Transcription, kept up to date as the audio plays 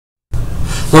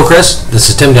Hello Chris, this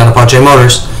is Tim down at Pache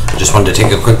Motors. I just wanted to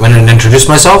take a quick minute and introduce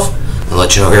myself and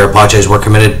let you know here at Pache's we're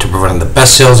committed to providing the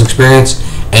best sales experience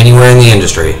anywhere in the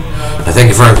industry. I thank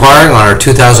you for inquiring on our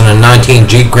 2019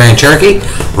 Jeep Grand Cherokee.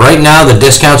 Right now the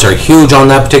discounts are huge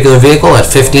on that particular vehicle at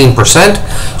 15%,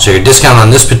 so your discount on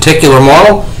this particular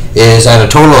model is at a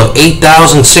total of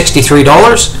 $8,063.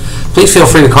 Please feel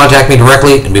free to contact me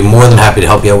directly and be more than happy to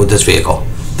help you out with this vehicle.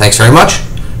 Thanks very much,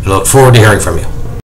 and I look forward to hearing from you.